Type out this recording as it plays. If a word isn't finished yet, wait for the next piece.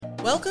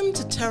Welcome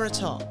to Terra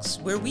Talks,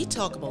 where we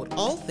talk about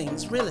all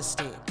things real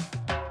estate.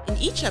 In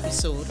each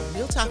episode,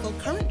 we'll tackle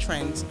current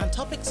trends and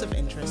topics of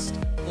interest,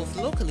 both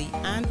locally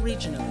and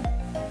regionally.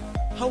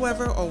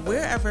 However or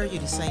wherever you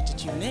decide to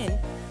tune in,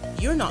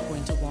 you're not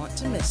going to want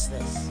to miss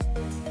this.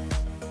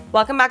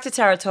 Welcome back to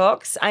Terra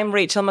Talks. I'm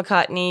Rachel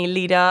McCartney,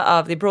 leader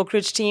of the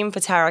Brokerage team for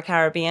Terra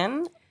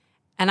Caribbean.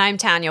 And I'm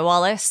Tania,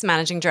 Wallace,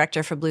 Managing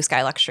Director for Blue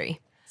Sky Luxury.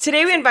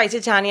 Today we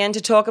invited Tania in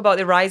to talk about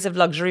the rise of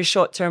luxury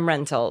short-term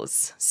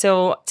rentals.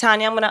 So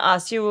Tania, I'm going to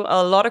ask you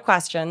a lot of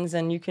questions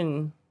and you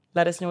can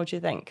let us know what you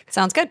think.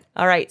 Sounds good.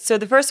 All right. So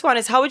the first one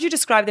is, how would you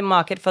describe the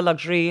market for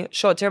luxury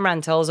short-term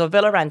rentals or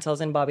villa rentals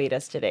in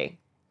Barbados today?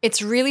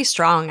 It's really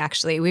strong,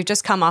 actually. We've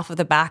just come off of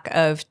the back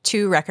of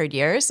 2 record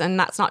years, and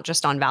that's not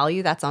just on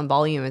value, that's on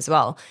volume as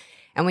well.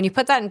 And when you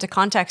put that into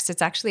context,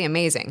 it's actually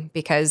amazing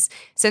because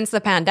since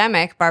the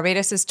pandemic,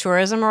 Barbados's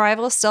tourism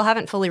arrivals still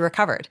haven't fully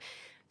recovered.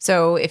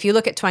 So if you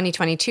look at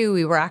 2022,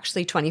 we were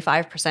actually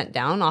 25%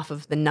 down off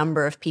of the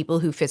number of people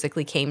who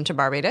physically came to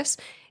Barbados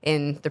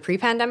in the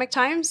pre-pandemic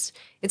times.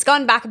 It's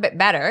gone back a bit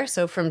better.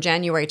 So from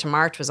January to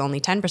March was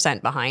only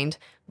 10% behind,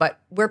 but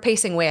we're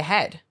pacing way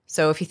ahead.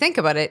 So if you think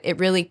about it, it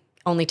really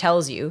only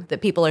tells you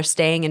that people are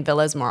staying in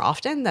villas more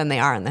often than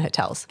they are in the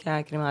hotels. Yeah,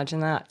 I can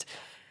imagine that.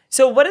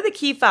 So what are the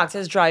key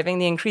factors driving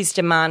the increased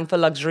demand for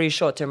luxury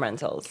short-term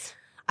rentals?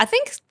 I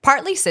think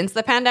partly since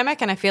the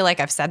pandemic, and I feel like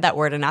I've said that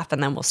word enough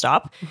and then we'll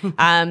stop.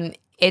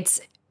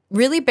 It's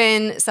really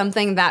been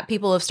something that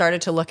people have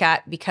started to look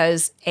at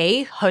because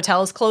A,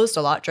 hotels closed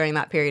a lot during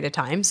that period of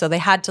time. So they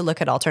had to look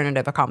at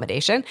alternative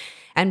accommodation.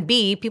 And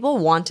B, people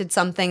wanted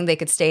something they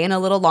could stay in a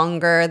little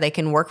longer. They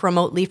can work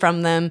remotely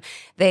from them.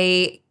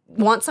 They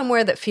want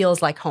somewhere that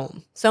feels like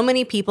home. So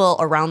many people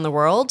around the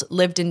world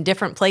lived in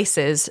different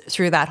places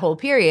through that whole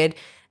period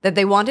that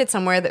they wanted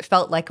somewhere that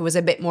felt like it was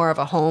a bit more of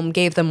a home,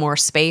 gave them more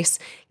space,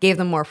 gave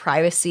them more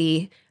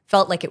privacy,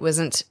 felt like it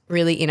wasn't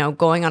really,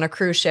 going on a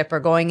cruise ship or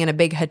going in a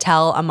big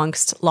hotel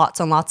amongst lots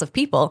and lots of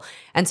people.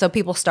 And so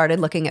people started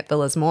looking at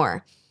villas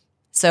more.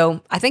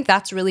 So I think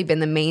that's really been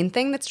the main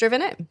thing that's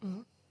driven it.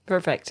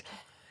 Perfect.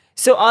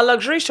 So are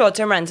luxury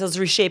short-term rentals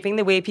reshaping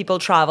the way people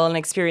travel and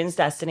experience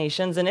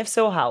destinations? And if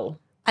so, how?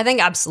 I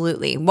think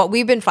absolutely. What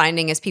we've been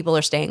finding is people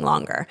are staying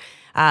longer.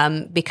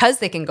 Because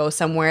they can go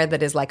somewhere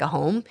that is like a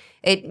home,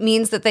 it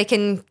means that they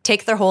can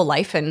take their whole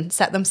life and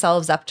set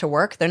themselves up to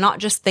work. They're not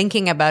just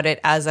thinking about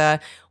it as a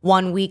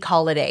 1-week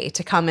holiday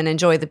to come and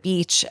enjoy the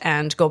beach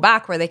and go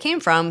back where they came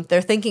from.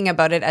 They're thinking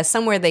about it as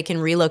somewhere they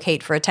can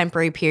relocate for a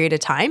temporary period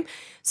of time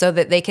so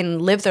that they can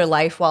live their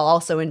life while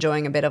also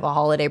enjoying a bit of a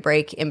holiday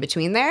break in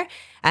between there.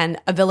 And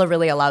a villa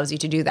really allows you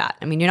to do that.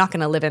 I mean, you're not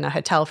going to live in a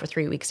hotel for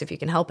 3 weeks if you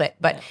can help it.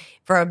 But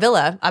for a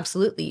villa,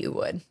 absolutely you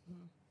would.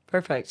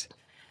 Perfect.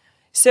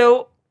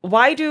 So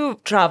why do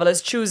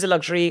travelers choose a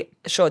luxury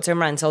short-term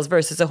rentals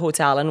versus a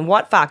hotel, and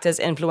what factors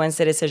influence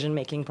the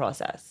decision-making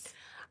process?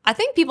 I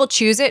think people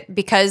choose it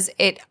because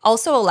it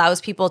also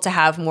allows people to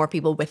have more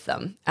people with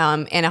them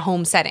in a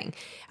home setting.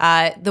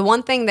 The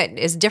one thing that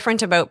is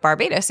different about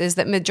Barbados is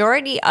that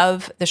majority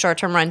of the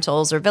short-term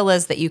rentals or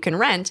villas that you can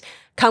rent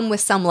come with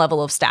some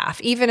level of staff,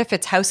 even if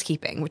it's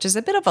housekeeping, which is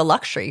a bit of a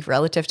luxury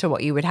relative to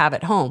what you would have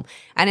at home.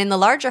 And in the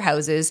larger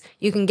houses,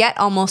 you can get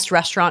almost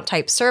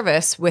restaurant-type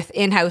service with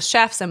in-house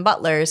chefs and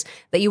butlers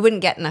that you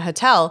wouldn't get in a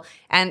hotel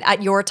and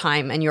at your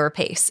time and your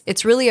pace.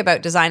 It's really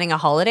about designing a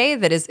holiday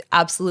that is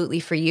absolutely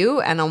for you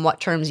and on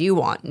what terms you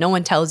want. No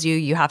one tells you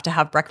you have to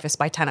have breakfast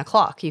by 10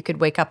 o'clock. You could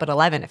wake up at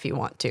 11 if you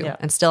want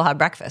to and still have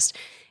breakfast.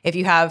 If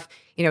you have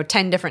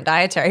 10 different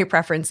dietary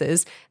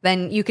preferences,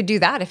 then you could do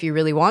that if you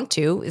really want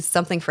to. It's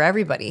something for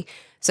everybody.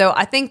 So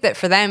I think that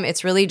for them,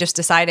 it's really just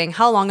deciding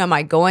how long am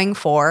I going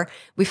for.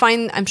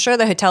 I'm sure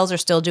the hotels are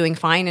still doing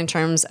fine in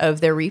terms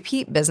of their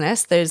repeat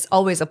business. There's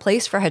always a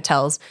place for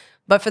hotels.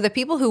 But for the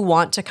people who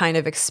want to kind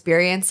of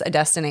experience a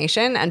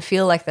destination and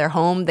feel like they're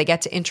home, they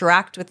get to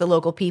interact with the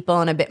local people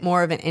on a bit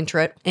more of an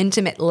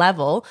intimate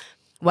level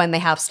when they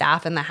have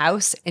staff in the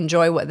house,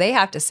 enjoy what they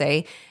have to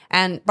say.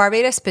 And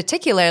Barbados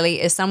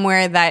particularly is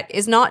somewhere that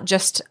is not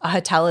just a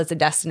hotel as a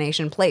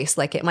destination place,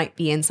 like it might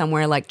be in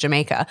somewhere like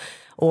Jamaica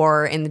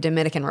or in the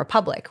Dominican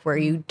Republic, where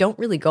you don't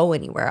really go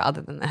anywhere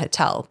other than the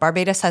hotel.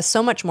 Barbados has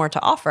so much more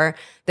to offer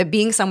that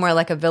being somewhere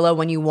like a villa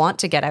when you want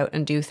to get out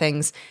and do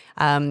things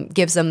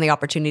gives them the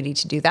opportunity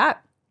to do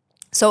that.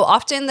 So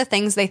often the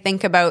things they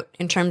think about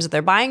in terms of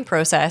their buying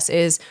process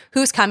is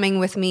who's coming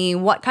with me?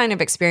 What kind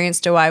of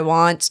experience do I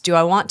want? Do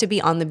I want to be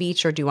on the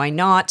beach or do I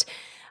not?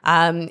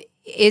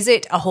 Is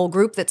it a whole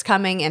group that's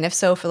coming? And if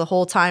so, for the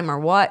whole time or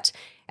what?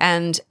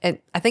 And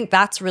I think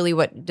that's really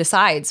what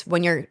decides.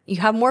 When you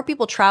have more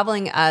people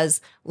traveling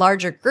as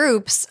larger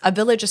groups, a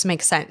villa just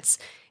makes sense.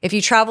 If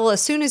you travel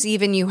as soon as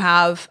you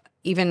have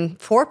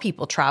 4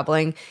 people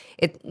traveling,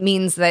 it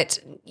means that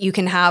you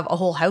can have a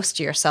whole house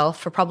to yourself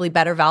for probably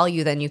better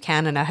value than you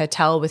can in a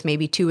hotel with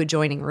maybe 2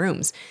 adjoining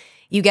rooms.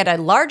 You get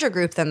a larger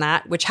group than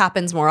that, which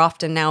happens more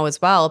often now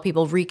as well,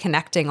 people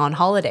reconnecting on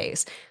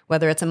holidays,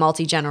 whether it's a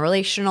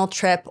multi-generational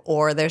trip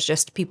or there's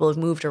just people who've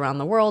moved around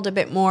the world a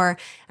bit more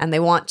and they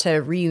want to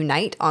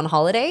reunite on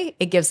holiday.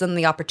 It gives them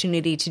the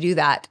opportunity to do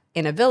that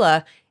in a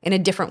villa in a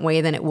different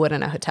way than it would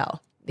in a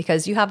hotel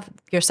because you have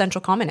your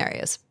central common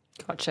areas.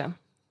 Gotcha.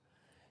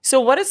 So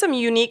what are some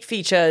unique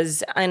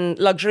features and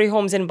luxury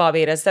homes in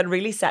Barbados that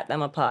really set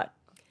them apart?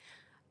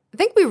 I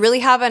think we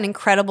really have an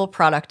incredible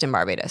product in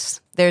Barbados.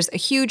 There's a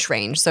huge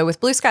range. So with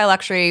Blue Sky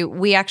Luxury,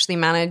 we actually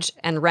manage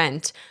and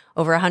rent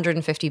over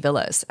 150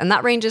 villas. And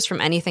that ranges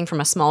from anything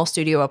from a small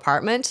studio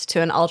apartment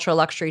to an ultra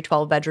luxury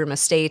 12-bedroom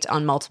estate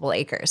on multiple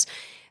acres.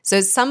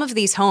 So some of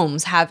these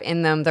homes have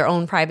in them their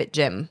own private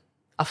gym,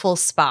 a full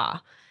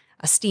spa,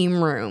 a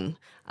steam room,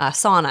 a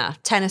sauna,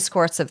 tennis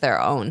courts of their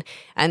own,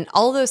 and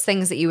all those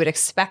things that you would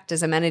expect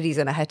as amenities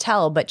in a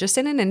hotel, but just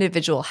in an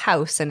individual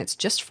house, and it's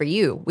just for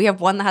you. We have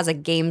one that has a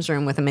games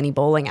room with a mini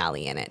bowling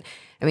alley in it.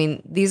 I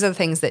mean, these are the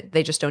things that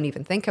they just don't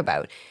even think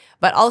about.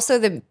 But also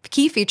the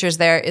key features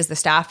there is the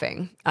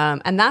staffing.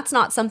 And that's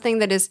not something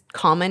that is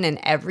common in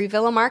every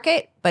villa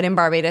market, but in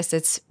Barbados,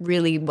 it's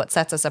really what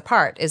sets us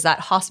apart is that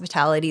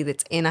hospitality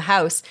that's in a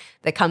house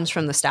that comes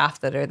from the staff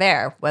that are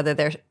there, whether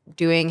they're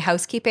doing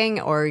housekeeping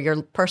or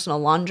your personal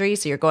laundry.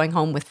 So you're going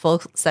home with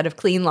full set of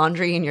clean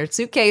laundry in your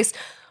suitcase,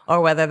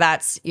 or whether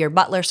that's your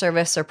butler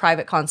service or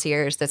private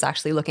concierge that's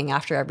actually looking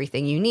after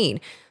everything you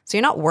need. So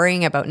you're not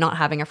worrying about not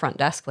having a front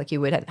desk like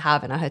you would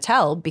have in a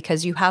hotel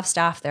because you have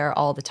staff there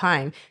all the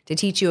time to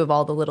teach you of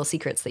all the little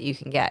secrets that you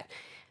can get.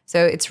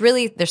 So it's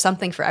really, there's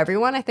something for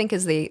everyone, I think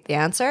is the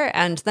answer.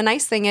 And the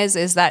nice thing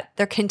is that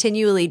they're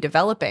continually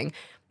developing.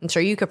 I'm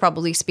sure you could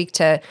probably speak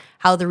to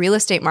how the real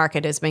estate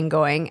market has been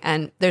going,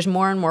 and there's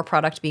more and more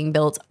product being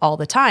built all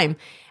the time.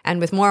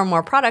 And with more and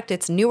more product,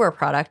 it's newer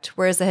product,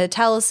 whereas the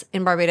hotels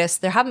in Barbados,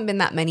 there haven't been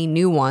that many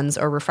new ones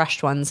or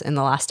refreshed ones in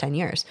the last 10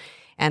 years.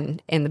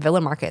 And in the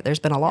villa market, there's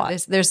been a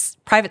lot. There's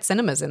private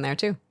cinemas in there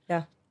too.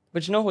 Yeah,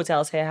 which no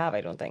hotels here have,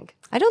 I don't think.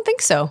 I don't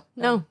think so,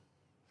 no.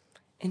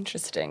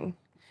 Interesting.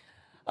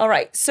 All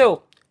right,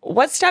 so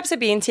what steps are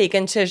being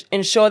taken to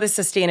ensure the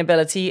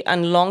sustainability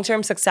and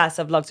long-term success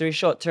of luxury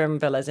short-term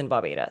villas in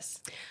Barbados?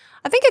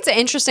 I think it's an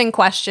interesting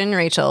question,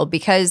 Rachel,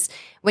 because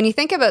when you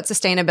think about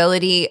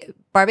sustainability,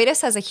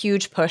 Barbados has a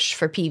huge push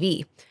for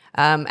PV.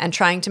 And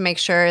trying to make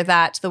sure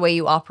that the way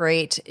you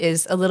operate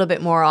is a little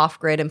bit more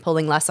off-grid and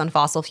pulling less on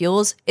fossil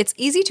fuels. It's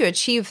easy to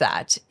achieve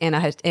that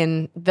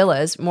in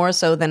villas, more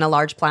so than a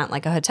large plant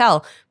like a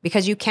hotel,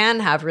 because you can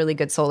have really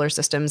good solar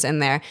systems in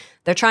there.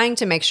 They're trying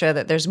to make sure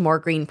that there's more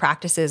green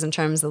practices in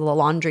terms of the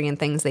laundry and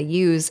things they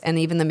use and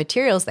even the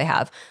materials they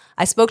have.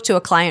 I spoke to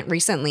a client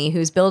recently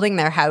who's building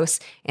their house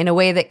in a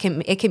way that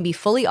it can be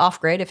fully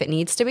off-grid if it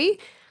needs to be,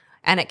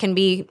 and it can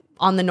be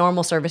on the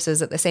normal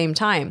services at the same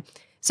time.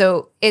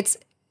 So it's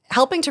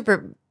helping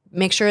to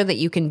make sure that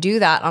you can do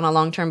that on a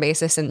long-term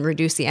basis and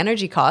reduce the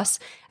energy costs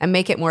and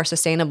make it more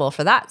sustainable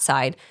for that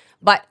side.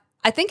 But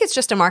I think it's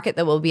just a market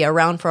that will be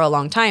around for a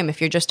long time if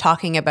you're just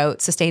talking about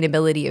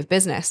sustainability of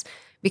business.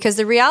 Because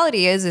the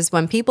reality is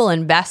when people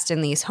invest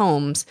in these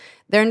homes,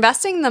 they're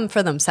investing them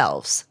for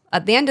themselves.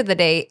 At the end of the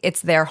day,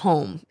 it's their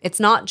home. It's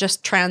not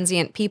just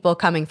transient people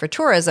coming for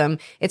tourism.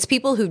 It's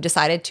people who've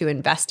decided to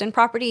invest in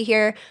property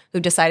here, who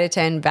decided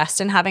to invest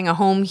in having a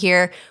home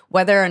here,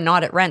 whether or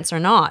not it rents or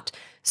not.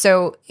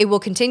 So it will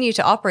continue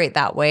to operate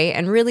that way.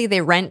 And really,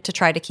 they rent to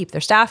try to keep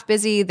their staff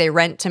busy. They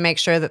rent to make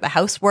sure that the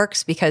house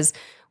works because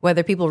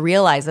whether people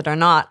realize it or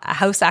not, a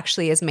house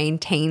actually is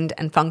maintained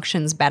and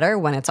functions better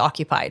when it's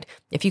occupied.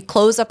 If you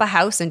close up a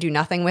house and do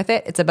nothing with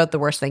it, it's about the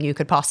worst thing you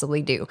could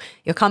possibly do.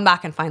 You'll come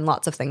back and find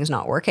lots of things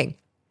not working.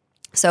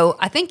 So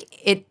I think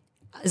it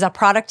is a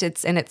product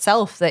in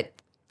itself that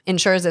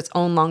ensures its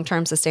own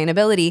long-term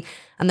sustainability.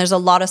 And there's a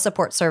lot of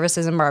support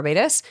services in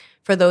Barbados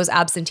for those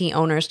absentee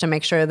owners to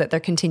make sure that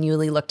they're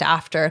continually looked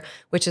after,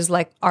 which is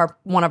like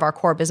one of our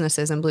core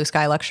businesses in Blue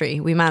Sky Luxury.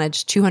 We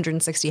manage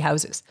 260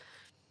 houses.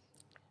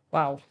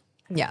 Wow.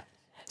 Yeah.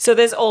 So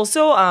there's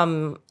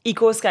also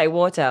Eco Sky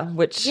Water,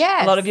 which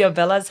Yes. a lot of your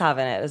villas have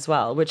in it as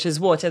well, which is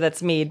water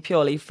that's made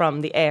purely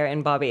from the air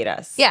in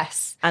Barbados.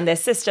 Yes. And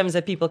there's systems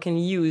that people can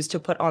use to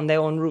put on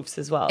their own roofs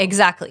as well.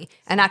 Exactly.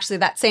 And actually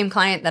that same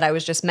client that I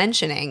was just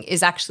mentioning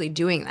is actually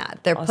doing that.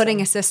 They're putting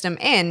a system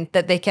in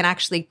that they can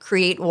actually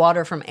create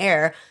water from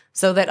air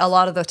so that a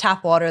lot of the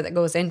tap water that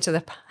goes into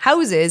the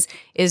houses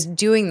is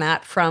doing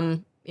that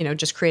from,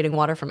 just creating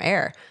water from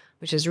air,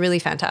 which is really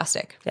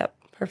fantastic. Yep.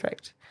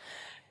 Perfect.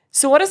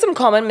 So what are some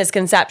common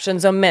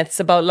misconceptions or myths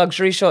about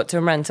luxury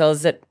short-term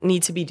rentals that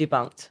need to be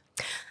debunked?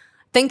 I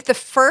think the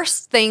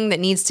first thing that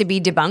needs to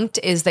be debunked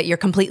is that you're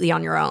completely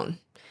on your own.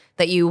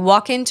 That you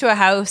walk into a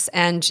house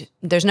and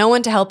there's no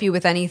one to help you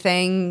with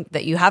anything,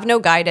 that you have no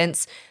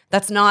guidance.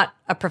 That's not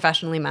a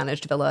professionally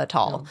managed villa at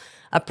all. No.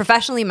 A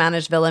professionally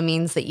managed villa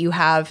means that you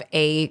have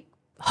a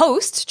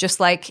host, just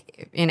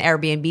like in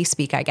Airbnb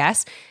speak, I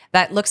guess,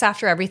 that looks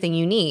after everything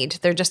you need.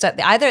 They're just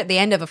either at the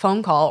end of a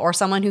phone call or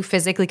someone who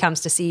physically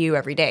comes to see you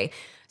every day.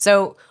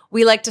 So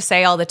we like to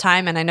say all the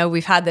time, and I know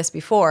we've had this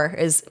before,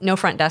 is no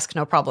front desk,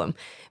 no problem,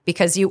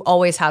 because you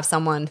always have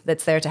someone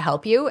that's there to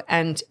help you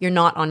and you're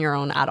not on your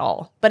own at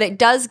all. But it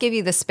does give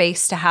you the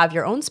space to have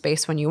your own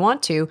space when you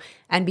want to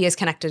and be as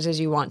connected as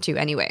you want to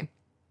anyway.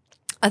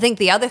 I think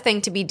the other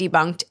thing to be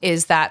debunked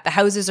is that the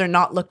houses are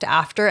not looked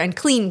after and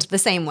cleaned the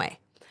same way.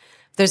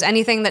 If there's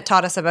anything that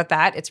taught us about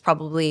that, it's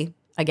probably,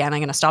 again,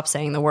 I'm going to stop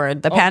saying the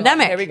word, the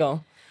pandemic. Here we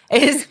go.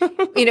 Is,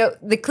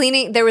 the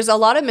cleaning, there was a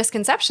lot of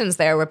misconceptions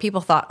there where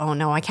people thought, oh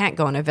no, I can't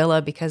go in a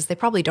villa because they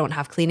probably don't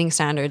have cleaning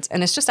standards.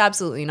 And it's just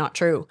absolutely not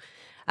true.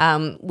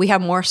 We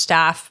have more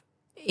staff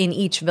in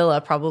each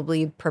villa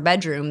probably per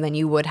bedroom than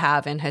you would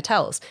have in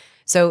hotels.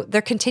 So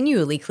they're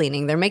continually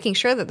cleaning. They're making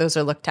sure that those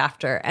are looked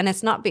after. And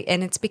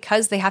it's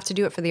because they have to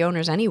do it for the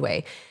owners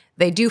anyway.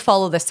 They do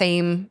follow the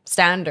same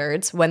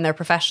standards when they're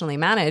professionally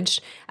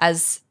managed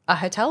as a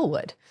hotel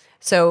would.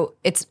 So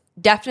it's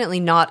definitely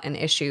not an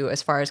issue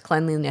as far as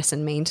cleanliness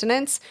and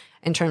maintenance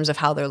in terms of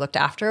how they're looked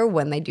after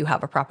when they do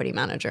have a property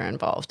manager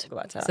involved.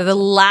 So the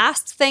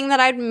last thing that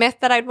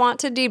I'd want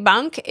to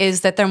debunk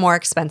is that they're more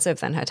expensive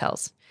than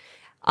hotels.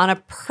 On a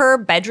per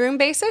bedroom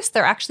basis,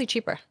 they're actually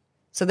cheaper.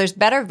 So there's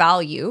better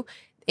value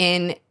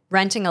in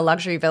renting a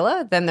luxury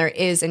villa than there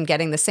is in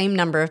getting the same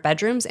number of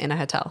bedrooms in a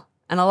hotel.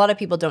 And a lot of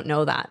people don't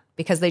know that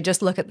because they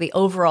just look at the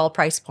overall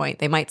price point.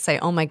 They might say,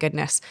 oh my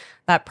goodness,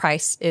 that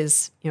price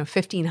is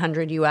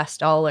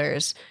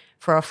 $1,500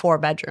 for a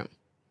 4-bedroom.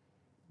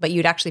 But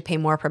you'd actually pay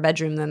more per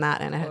bedroom than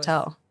that in a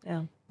hotel.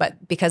 Yeah.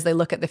 But because they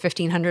look at the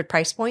 $1,500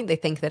 price point, they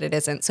think that it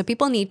isn't. So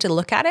people need to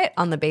look at it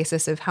on the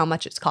basis of how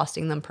much it's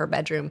costing them per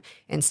bedroom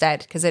instead,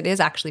 because it is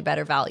actually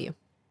better value.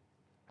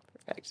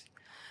 Perfect.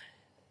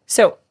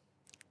 So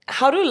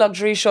how do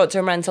luxury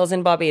short-term rentals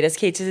in Barbados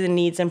cater to the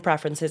needs and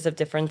preferences of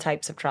different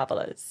types of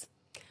travelers?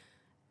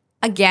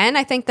 Again,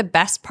 I think the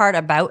best part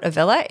about a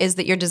villa is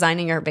that you're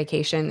designing your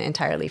vacation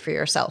entirely for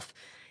yourself.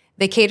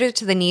 They cater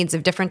to the needs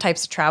of different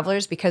types of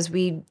travelers because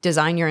we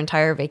design your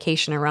entire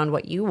vacation around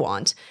what you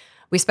want.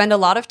 We spend a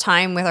lot of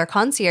time with our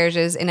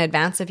concierges in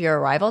advance of your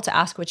arrival to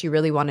ask what you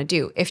really want to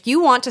do. If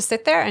you want to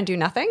sit there and do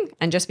nothing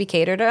and just be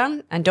catered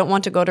on and don't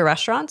want to go to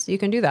restaurants, you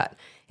can do that.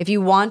 If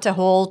you want a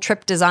whole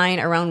trip design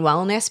around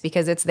wellness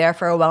because it's there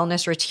for a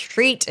wellness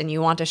retreat and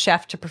you want a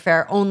chef to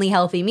prepare only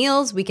healthy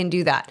meals, we can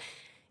do that.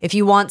 If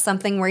you want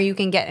something where you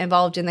can get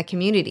involved in the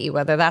community,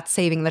 whether that's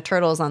saving the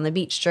turtles on the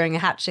beach during a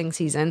hatching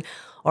season,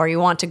 or you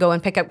want to go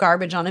and pick up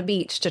garbage on a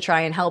beach to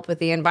try and help with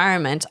the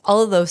environment,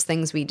 all of those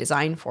things we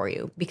design for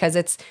you because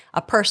it's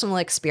a personal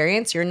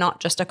experience. You're not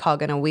just a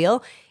cog in a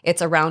wheel.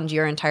 It's around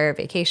your entire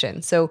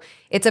vacation. So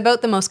it's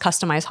about the most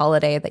customized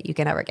holiday that you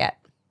can ever get.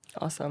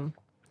 Awesome.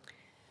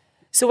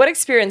 So what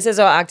experiences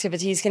or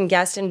activities can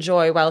guests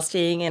enjoy while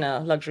staying in a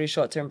luxury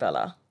short-term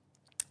villa?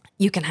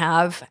 You can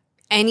have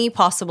any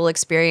possible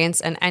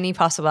experience and any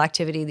possible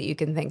activity that you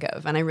can think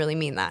of. And I really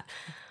mean that.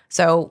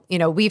 So,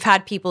 we've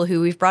had people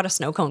who we've brought a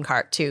snow cone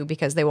cart to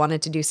because they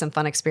wanted to do some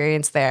fun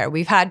experience there.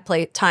 We've had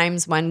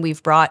times when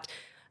we've brought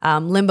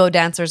limbo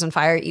dancers and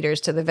fire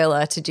eaters to the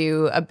villa to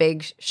do a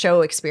big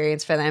show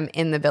experience for them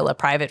in the villa,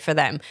 private for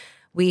them.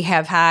 We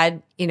have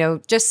had,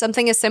 just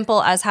something as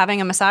simple as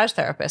having a massage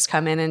therapist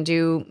come in and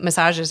do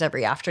massages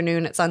every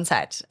afternoon at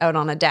sunset out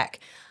on a deck.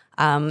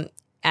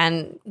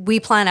 And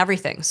we plan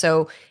everything.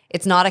 So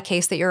it's not a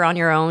case that you're on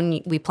your own.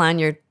 We plan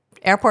your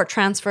airport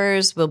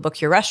transfers, we'll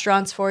book your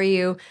restaurants for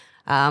you.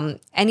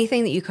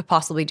 Anything that you could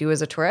possibly do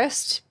as a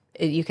tourist,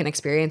 you can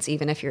experience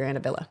even if you're in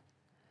a villa.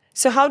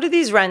 So how do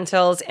these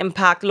rentals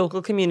impact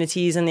local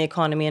communities and the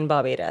economy in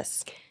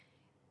Barbados?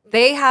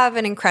 They have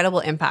an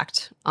incredible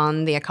impact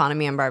on the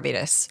economy in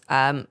Barbados.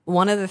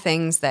 One of the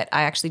things that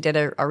I actually did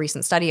a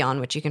recent study on,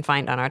 which you can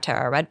find on our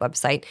Terra Red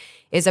website,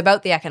 is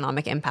about the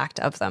economic impact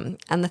of them.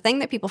 And the thing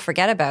that people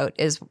forget about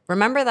is,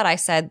 remember that I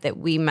said that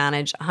we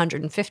manage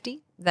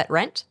 150 that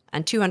rent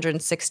and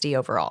 260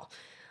 overall.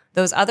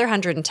 Those other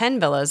 110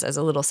 villas, as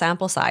a little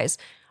sample size,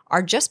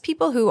 are just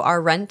people who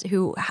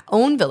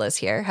own villas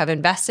here, have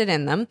invested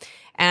in them,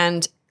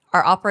 and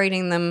are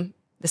operating them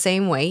the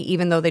same way,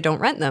 even though they don't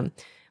rent them.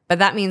 But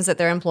that means that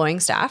they're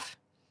employing staff.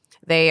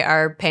 They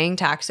are paying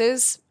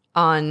taxes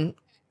on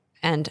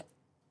and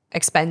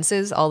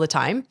expenses all the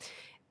time.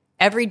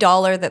 Every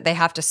dollar that they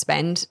have to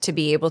spend to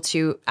be able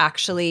to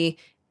actually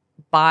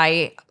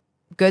buy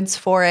goods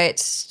for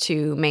it,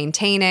 to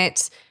maintain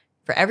it,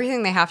 for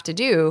everything they have to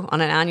do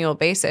on an annual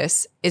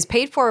basis is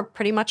paid for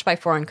pretty much by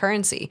foreign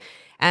currency.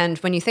 And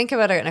when you think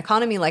about an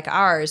economy like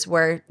ours,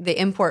 where the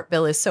import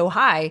bill is so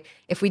high,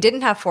 if we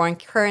didn't have foreign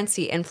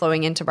currency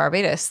inflowing into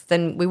Barbados,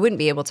 then we wouldn't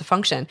be able to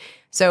function.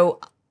 So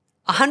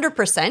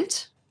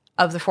 100%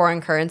 of the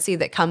foreign currency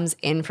that comes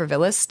in for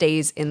villas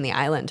stays in the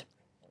island.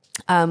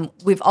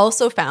 We've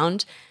also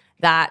found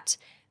that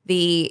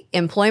the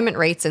employment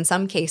rates in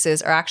some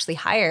cases are actually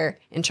higher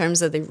in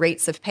terms of the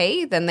rates of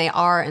pay than they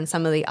are in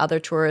some of the other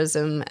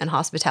tourism and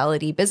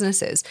hospitality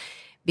businesses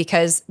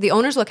because the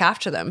owners look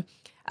after them.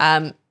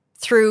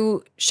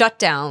 Through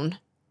shutdown,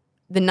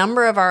 the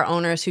number of our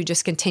owners who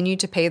just continued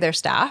to pay their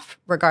staff,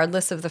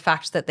 regardless of the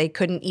fact that they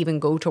couldn't even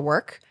go to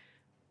work,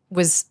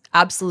 was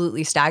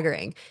absolutely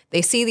staggering.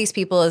 They see these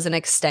people as an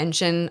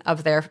extension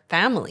of their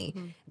family.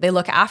 They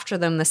look after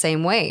them the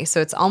same way.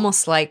 So it's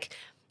almost like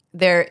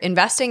they're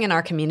investing in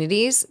our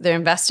communities. They're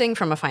investing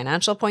from a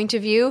financial point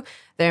of view.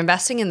 They're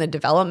investing in the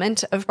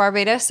development of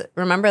Barbados.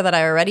 Remember that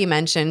I already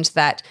mentioned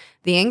that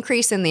the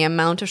increase in the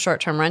amount of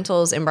short-term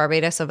rentals in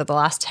Barbados over the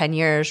last 10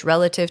 years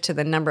relative to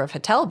the number of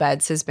hotel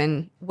beds has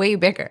been way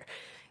bigger.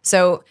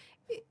 So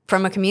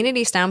from a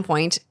community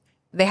standpoint,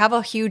 they have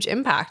a huge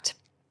impact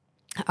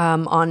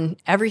on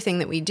everything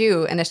that we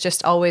do. And it's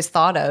just always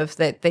thought of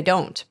that they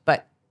don't,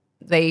 but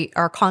they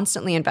are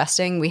constantly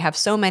investing. We have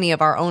so many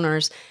of our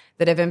owners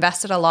that have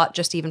invested a lot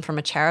just even from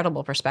a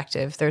charitable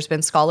perspective. There's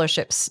been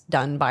scholarships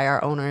done by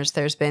our owners.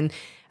 There's been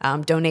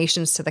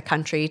donations to the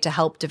country to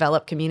help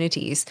develop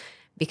communities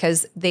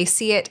because they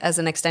see it as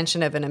an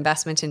extension of an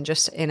investment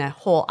in a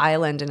whole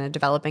island in a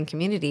developing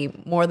community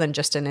more than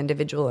just an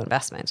individual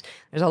investment.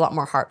 There's a lot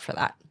more heart for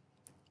that.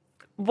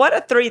 What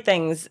are 3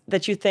 things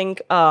that you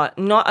think are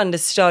not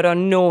understood or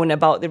known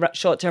about the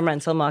short-term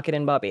rental market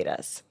in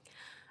Barbados?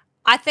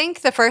 I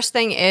think the first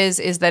thing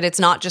is that it's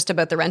not just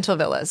about the rental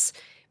villas,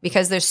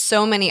 because there's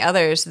so many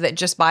others that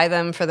just buy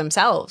them for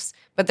themselves,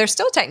 but they're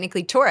still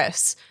technically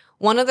tourists.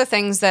 One of the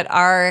things that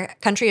our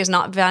country has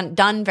not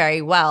done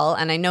very well,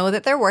 and I know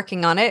that they're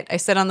working on it. I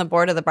sit on the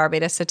board of the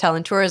Barbados Hotel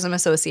and Tourism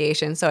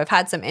Association, so I've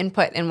had some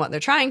input in what they're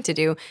trying to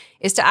do,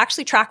 is to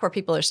actually track where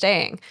people are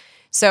staying.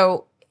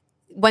 So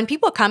when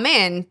people come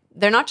in,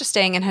 they're not just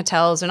staying in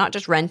hotels, they're not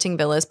just renting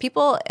villas.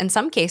 People, in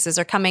some cases,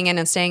 are coming in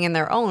and staying in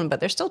their own,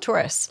 but they're still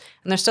tourists,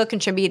 and they're still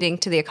contributing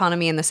to the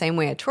economy in the same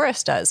way a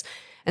tourist does.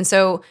 And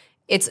so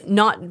it's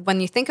not, when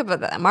you think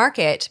about that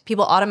market,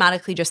 people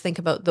automatically just think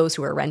about those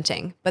who are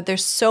renting. But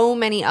there's so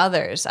many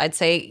others, I'd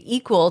say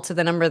equal to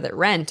the number that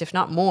rent, if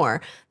not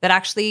more, that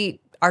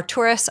actually are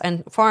tourists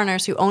and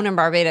foreigners who own in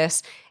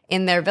Barbados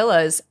in their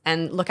villas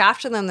and look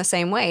after them the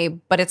same way,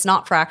 but it's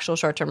not for actual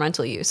short-term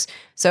rental use.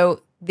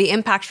 So the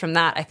impact from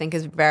that, I think,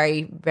 is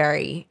very,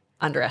 very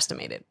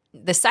underestimated.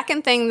 The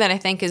second thing that I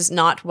think is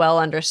not well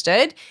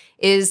understood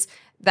is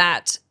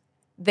that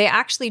they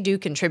actually do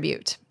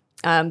contribute.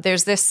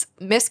 There's this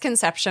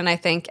misconception, I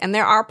think, and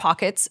there are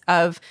pockets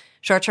of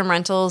short-term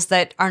rentals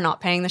that are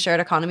not paying the shared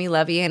economy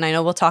levy, and I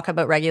know we'll talk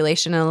about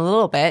regulation in a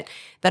little bit,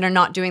 that are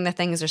not doing the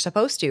things they're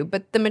supposed to,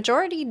 but the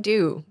majority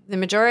do. The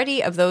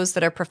majority of those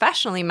that are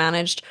professionally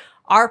managed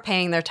are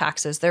paying their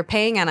taxes. They're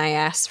paying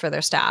NIS for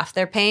their staff.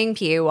 They're paying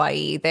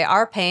PAYE. They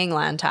are paying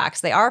land tax.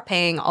 They are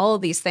paying all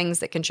of these things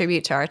that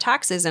contribute to our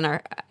taxes in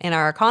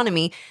our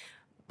economy,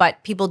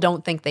 but people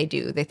don't think they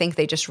do. They think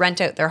they just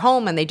rent out their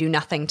home and they do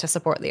nothing to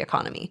support the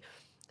economy.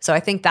 So I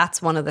think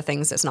that's one of the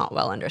things that's not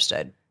well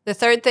understood. The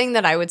third thing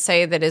that I would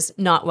say that is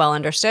not well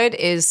understood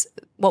is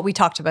what we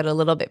talked about a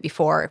little bit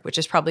before, which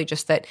is probably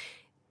just that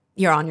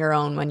you're on your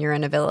own when you're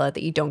in a villa,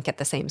 that you don't get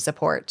the same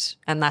support.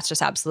 And that's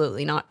just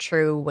absolutely not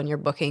true when you're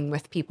booking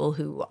with people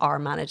who are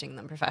managing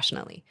them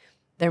professionally.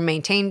 They're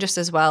maintained just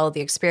as well.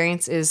 The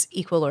experience is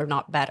equal or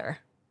not better.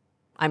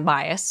 I'm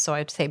biased, so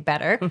I'd say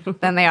better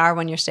than they are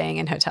when you're staying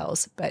in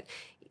hotels. But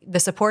the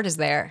support is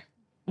there.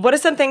 What are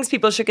some things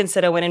people should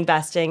consider when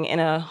investing in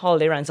a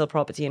holiday rental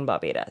property in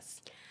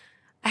Barbados?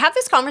 I have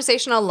this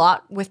conversation a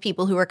lot with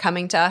people who are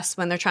coming to us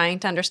when they're trying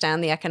to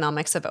understand the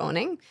economics of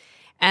owning.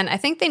 And I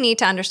think they need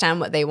to understand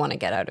what they want to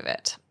get out of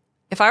it.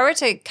 If I were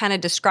to kind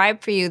of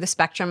describe for you the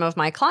spectrum of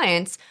my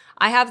clients,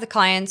 I have the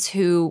clients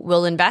who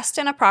will invest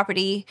in a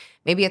property,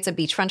 maybe it's a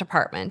beachfront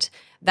apartment,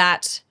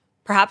 that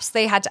perhaps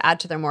they had to add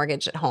to their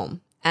mortgage at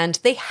home. And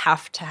they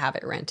have to have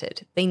it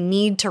rented. They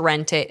need to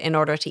rent it in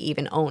order to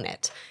even own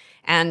it.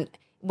 And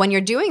when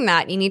you're doing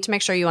that, you need to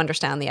make sure you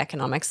understand the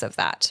economics of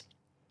that.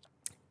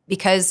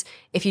 Because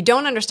if you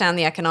don't understand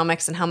the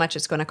economics and how much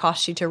it's going to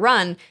cost you to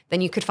run, then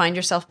you could find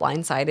yourself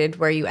blindsided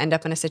where you end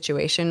up in a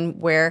situation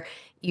where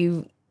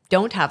you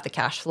don't have the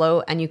cash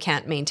flow and you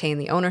can't maintain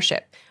the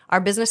ownership. Our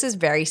business is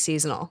very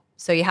seasonal.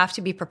 So you have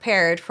to be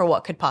prepared for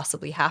what could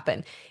possibly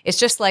happen. It's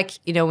just like,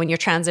 when you're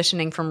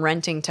transitioning from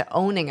renting to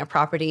owning a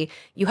property,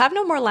 you have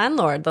no more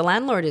landlord. The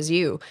landlord is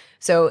you.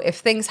 So if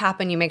things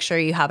happen, you make sure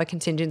you have a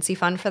contingency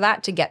fund for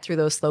that to get through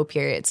those slow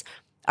periods.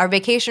 Our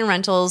vacation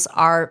rentals,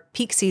 our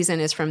peak season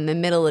is from the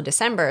middle of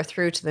December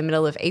through to the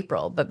middle of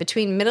April. But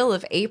between middle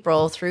of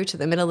April through to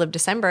the middle of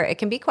December, it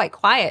can be quite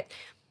quiet.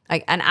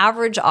 Like an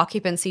average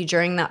occupancy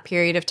during that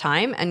period of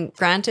time. And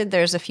granted,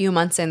 there's a few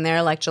months in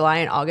there like July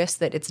and August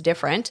that it's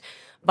different.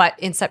 But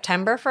in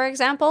September, for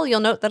example, you'll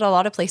note that a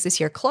lot of places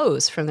here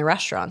close from the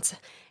restaurants.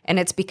 And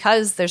it's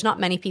because there's not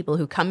many people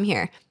who come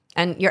here.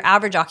 And your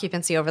average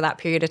occupancy over that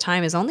period of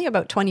time is only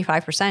about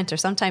 25%, or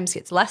sometimes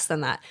it's less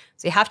than that.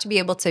 So you have to be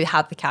able to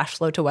have the cash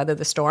flow to weather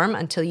the storm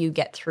until you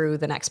get through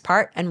the next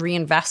part and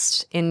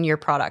reinvest in your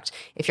product.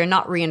 If you're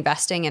not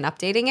reinvesting and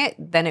updating it,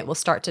 then it will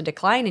start to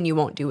decline and you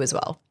won't do as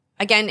well.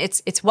 Again,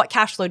 it's what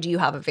cash flow do you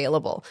have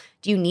available?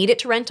 Do you need it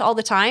to rent all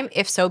the time?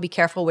 If so, be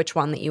careful which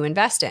one that you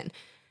invest in.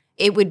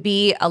 It would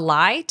be a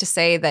lie to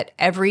say that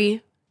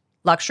every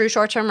luxury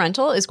short-term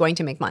rental is going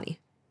to make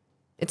money.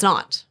 It's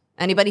not.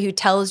 Anybody who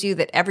tells you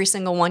that every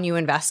single one you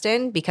invest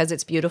in, because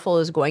it's beautiful,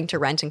 is going to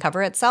rent and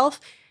cover itself,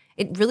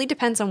 it really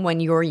depends on when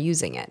you're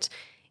using it.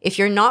 If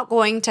you're not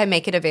going to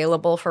make it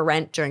available for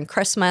rent during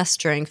Christmas,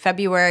 during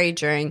February,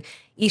 during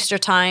Easter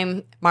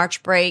time,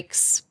 March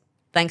breaks,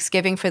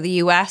 Thanksgiving for the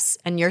US,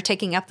 and you're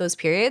taking up those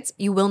periods,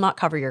 you will not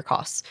cover your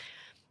costs.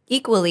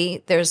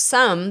 Equally, there's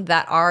some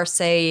that are,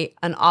 say,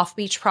 an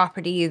off-beach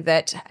property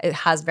that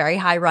has very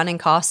high running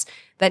costs,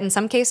 that in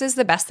some cases,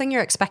 the best thing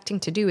you're expecting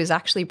to do is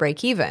actually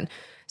break even.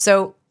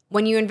 So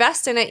when you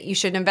invest in it, you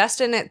should invest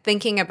in it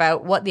thinking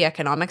about what the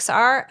economics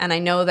are. And I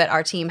know that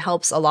our team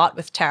helps a lot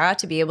with Terra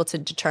to be able to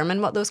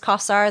determine what those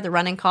costs are, the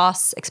running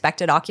costs,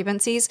 expected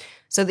occupancies,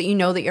 so that you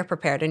know that you're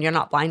prepared and you're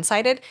not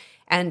blindsided.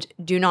 And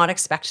do not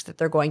expect that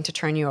they're going to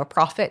turn you a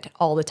profit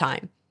all the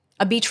time.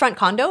 A beachfront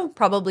condo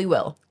probably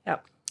will.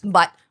 Yep.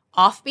 But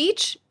off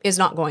beach is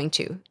not going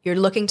to. You're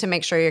looking to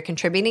make sure you're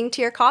contributing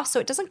to your costs so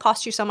it doesn't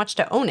cost you so much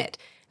to own it.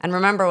 And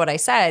remember what I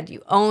said,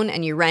 you own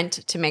and you rent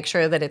to make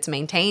sure that it's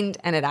maintained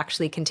and it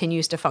actually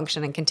continues to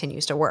function and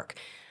continues to work.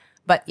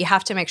 But you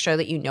have to make sure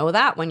that you know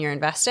that when you're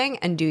investing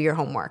and do your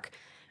homework.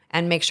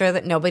 And make sure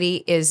that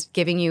nobody is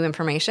giving you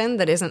information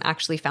that isn't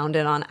actually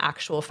founded on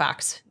actual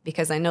facts.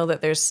 Because I know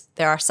that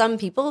there are some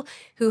people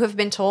who have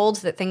been told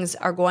that things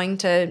are going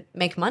to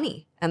make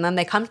money. And then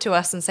they come to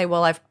us and say,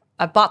 well,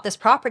 I've bought this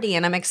property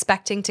and I'm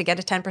expecting to get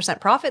a 10%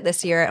 profit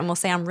this year. And we'll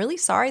say, I'm really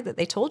sorry that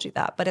they told you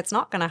that, but it's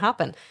not going to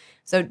happen.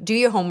 So do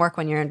your homework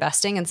when you're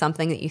investing in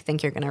something that you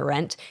think you're going to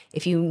rent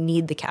if you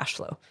need the cash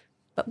flow.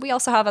 But we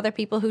also have other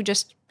people who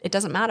just, it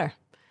doesn't matter.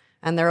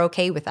 And they're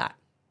okay with that.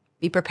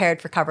 Be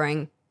prepared for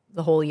covering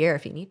the whole year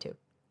if you need to.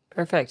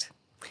 Perfect.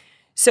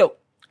 So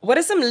what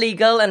are some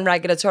legal and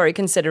regulatory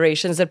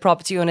considerations that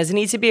property owners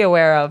need to be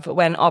aware of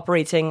when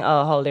operating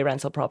a holiday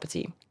rental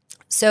property?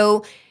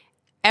 So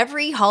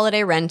every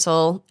holiday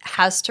rental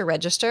has to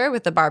register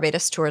with the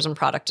Barbados Tourism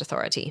Product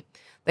Authority.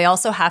 They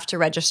also have to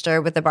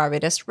register with the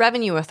Barbados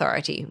Revenue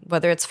Authority.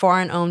 Whether it's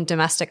foreign-owned,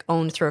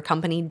 domestic-owned through a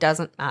company,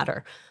 doesn't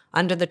matter.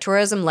 Under the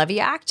Tourism Levy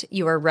Act,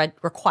 you are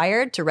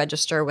required to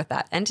register with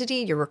that entity.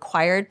 You're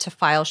required to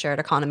file shared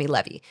economy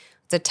levy.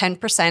 It's a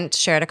 10%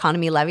 shared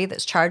economy levy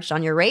that's charged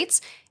on your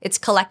rates. It's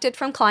collected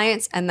from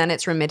clients and then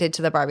it's remitted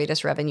to the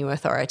Barbados Revenue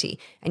Authority,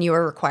 and you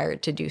are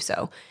required to do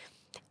so.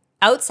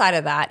 Outside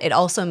of that, it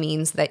also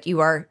means that you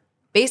are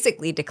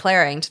basically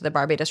declaring to the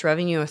Barbados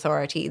Revenue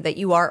Authority that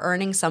you are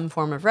earning some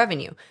form of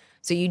revenue.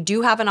 So you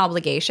do have an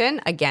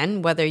obligation,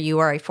 again, whether you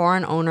are a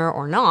foreign owner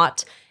or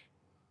not,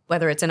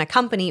 whether it's in a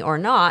company or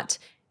not,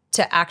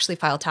 to actually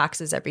file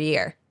taxes every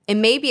year. It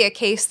may be a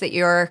case that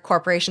your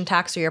corporation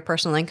tax or your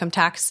personal income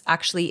tax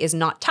actually is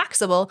not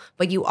taxable,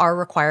 but you are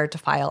required to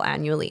file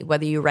annually,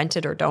 whether you rent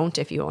it or don't,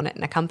 if you own it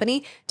in a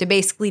company, to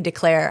basically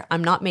declare,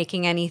 I'm not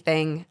making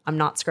anything, I'm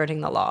not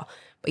skirting the law.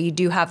 But you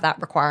do have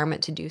that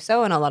requirement to do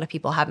so, and a lot of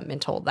people haven't been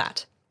told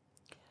that.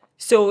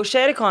 So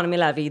shared economy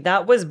levy,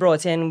 that was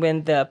brought in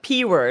when the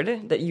P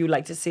word that you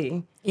like to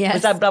see.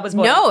 Yes. That was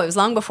No, it was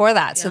long before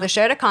that. Yeah. So the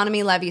shared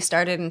economy levy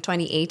started in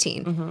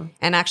 2018. Mm-hmm.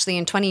 And actually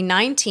in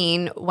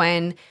 2019,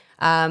 when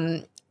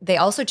they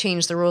also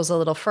changed the rules a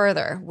little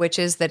further, which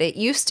is that it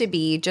used to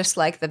be just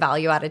like the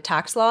value-added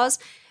tax laws,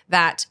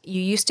 that you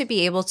used to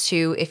be able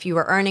to, if you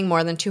were earning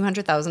more than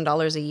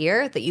 $200,000 a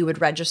year, that you would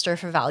register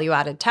for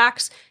value-added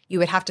tax. You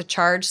would have to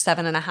charge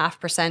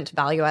 7.5%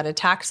 value-added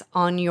tax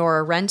on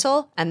your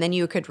rental, and then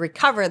you could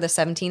recover the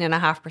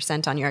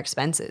 17.5% on your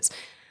expenses.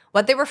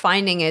 What they were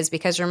finding is,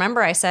 because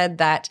remember I said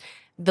that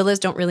villas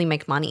don't really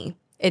make money.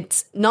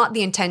 It's not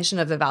the intention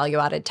of the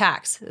value-added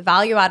tax. The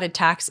value-added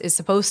tax is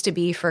supposed to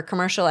be for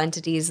commercial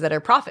entities that are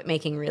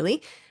profit-making,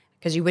 really,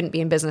 because you wouldn't be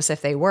in business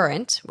if they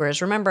weren't.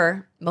 Whereas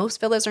remember, most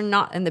villas are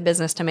not in the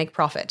business to make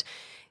profit.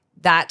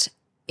 That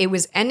it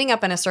was ending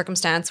up in a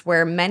circumstance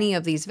where many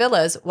of these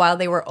villas, while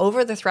they were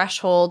over the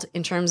threshold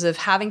in terms of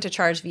having to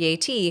charge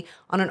VAT,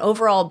 on an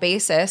overall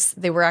basis,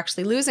 they were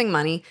actually losing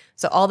money.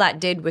 So all that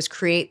did was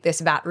create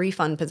this VAT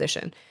refund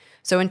position.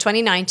 So in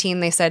 2019,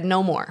 they said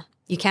no more.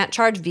 You can't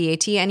charge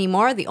VAT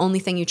anymore. The only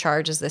thing you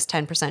charge is this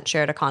 10%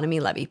 shared economy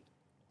levy.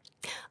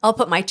 I'll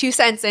put my 2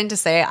 cents in to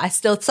say I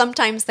still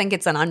sometimes think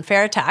it's an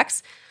unfair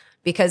tax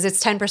because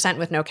it's 10%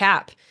 with no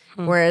cap.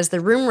 Whereas the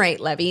room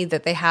rate levy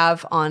that they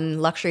have on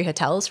luxury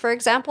hotels, for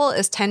example,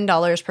 is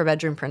 $10 per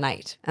bedroom per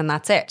night. And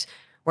that's it.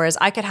 Whereas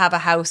I could have a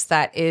house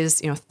that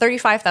is,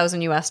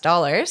 $35,000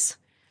 US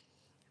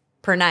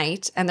per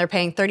night, and they're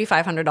paying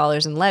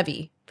 $3,500 in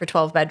levy for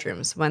 12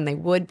 bedrooms when they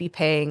would be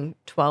paying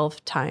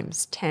 12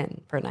 times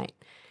 10 per night.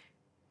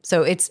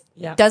 So it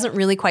doesn't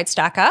really quite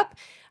stack up.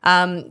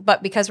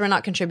 But because we're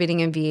not contributing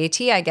in VAT,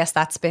 I guess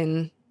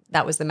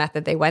that was the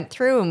method they went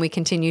through, and we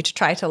continue to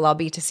try to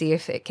lobby to see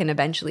if it can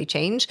eventually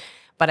change.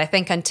 But I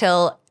think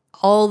until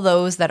all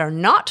those that are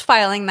not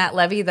filing that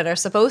levy that are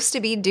supposed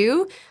to be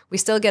due, we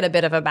still get a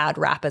bit of a bad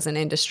rap as an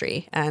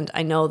industry. And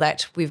I know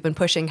that we've been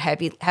pushing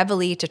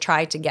heavily to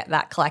try to get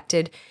that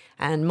collected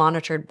and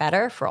monitored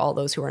better for all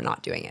those who are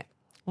not doing it.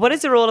 What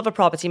is the role of a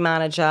property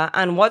manager,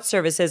 and what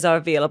services are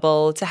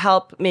available to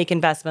help make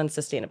investments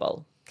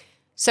sustainable?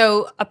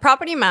 So a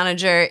property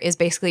manager is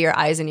basically your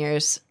eyes and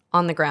ears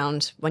on the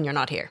ground when you're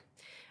not here.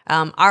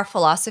 Our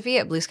philosophy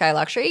at Blue Sky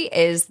Luxury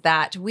is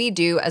that we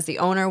do as the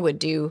owner would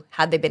do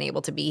had they been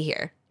able to be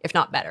here, if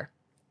not better.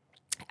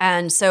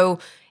 And so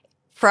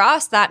for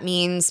us, that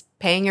means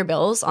paying your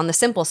bills. On the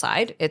simple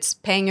side, it's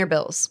paying your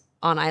bills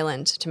on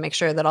island to make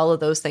sure that all of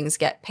those things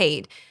get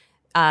paid.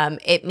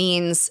 It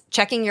means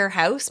checking your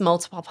house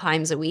multiple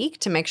times a week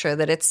to make sure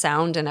that it's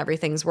sound and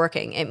everything's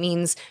working. It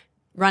means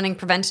running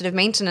preventative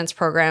maintenance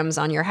programs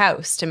on your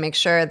house to make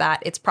sure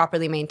that it's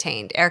properly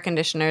maintained. Air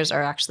conditioners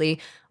are actually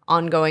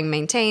ongoing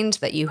maintained,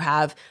 that you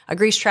have a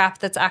grease trap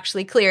that's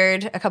actually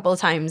cleared a couple of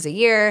times a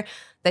year,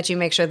 that you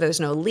make sure there's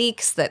no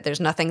leaks, that there's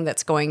nothing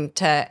that's going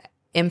to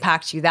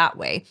impact you that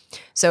way.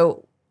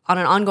 So on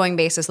an ongoing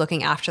basis,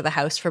 looking after the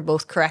house for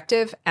both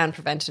corrective and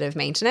preventative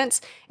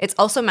maintenance. It's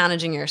also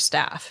managing your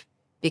staff,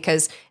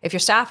 because if your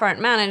staff aren't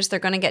managed, they're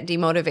going to get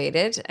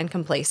demotivated and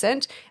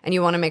complacent, and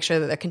you want to make sure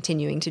that they're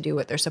continuing to do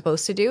what they're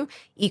supposed to do.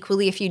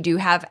 Equally, if you do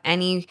have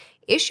any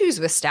issues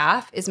with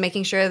staff, is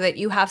making sure that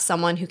you have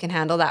someone who can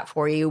handle that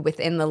for you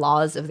within the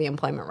laws of the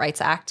Employment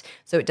Rights Act,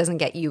 so it doesn't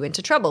get you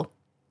into trouble.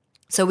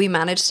 So we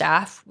manage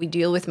staff, we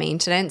deal with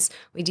maintenance,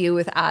 we deal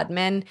with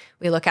admin,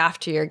 we look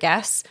after your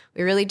guests.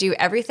 We really do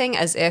everything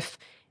as if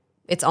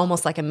it's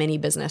almost like a mini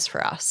business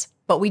for us,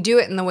 but we do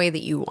it in the way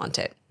that you want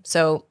it.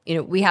 So,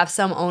 we have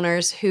some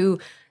owners who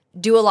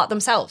do a lot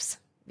themselves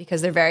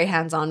because they're very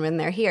hands-on when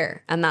they're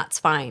here, and that's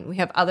fine. We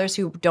have others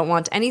who don't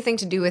want anything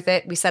to do with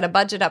it. We set a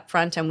budget up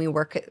front and we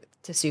work it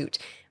to suit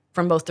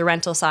from both the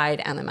rental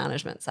side and the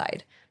management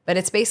side. But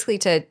it's basically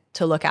to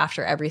look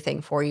after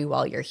everything for you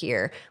while you're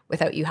here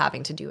without you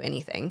having to do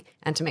anything,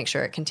 and to make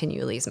sure it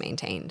continually is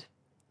maintained.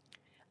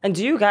 And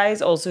do you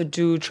guys also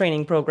do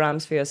training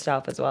programs for your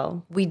staff as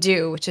well? We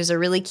do, which is a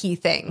really key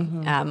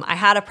thing. I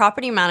had a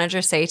property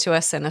manager say to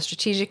us in a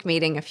strategic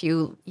meeting a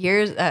few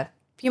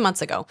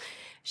months ago,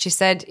 she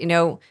said,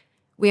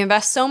 we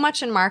invest so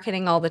much in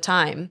marketing all the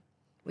time.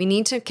 We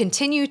need to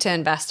continue to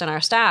invest in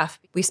our staff.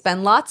 We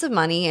spend lots of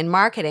money in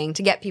marketing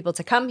to get people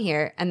to come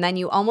here, and then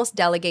you almost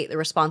delegate the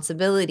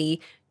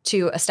responsibility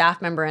to a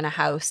staff member in a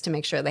house to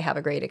make sure they have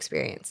a great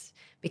experience.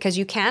 Because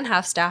you can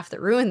have staff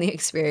that ruin the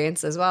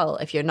experience as well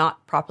if you're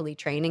not properly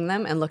training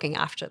them and looking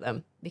after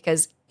them.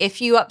 Because if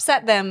you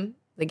upset them,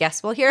 the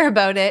guests will hear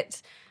about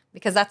it,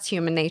 because that's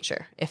human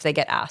nature if they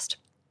get asked.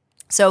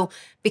 So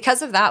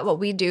because of that, what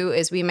we do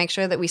is we make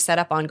sure that we set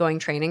up ongoing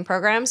training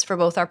programs for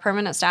both our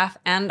permanent staff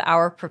and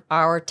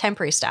our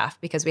temporary staff,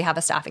 because we have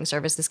a staffing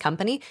services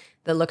company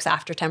that looks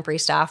after temporary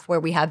staff where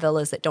we have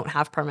villas that don't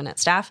have permanent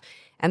staff,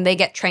 and they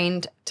get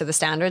trained to the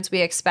standards we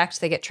expect.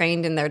 They get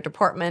trained in their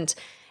department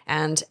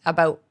and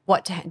about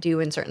what to do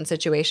in certain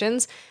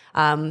situations.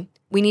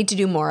 We need to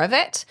do more of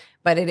it,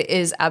 but it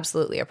is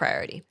absolutely a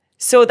priority.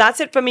 So that's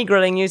it for me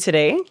grilling you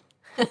today.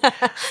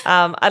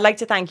 I'd like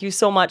to thank you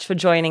so much for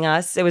joining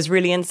us. It was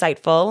really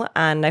insightful,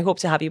 and I hope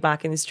to have you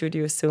back in the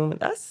studio soon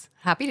with us.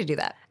 Happy to do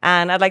that.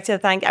 And I'd like to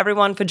thank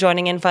everyone for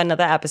joining in for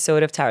another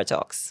episode of Terra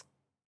Talks.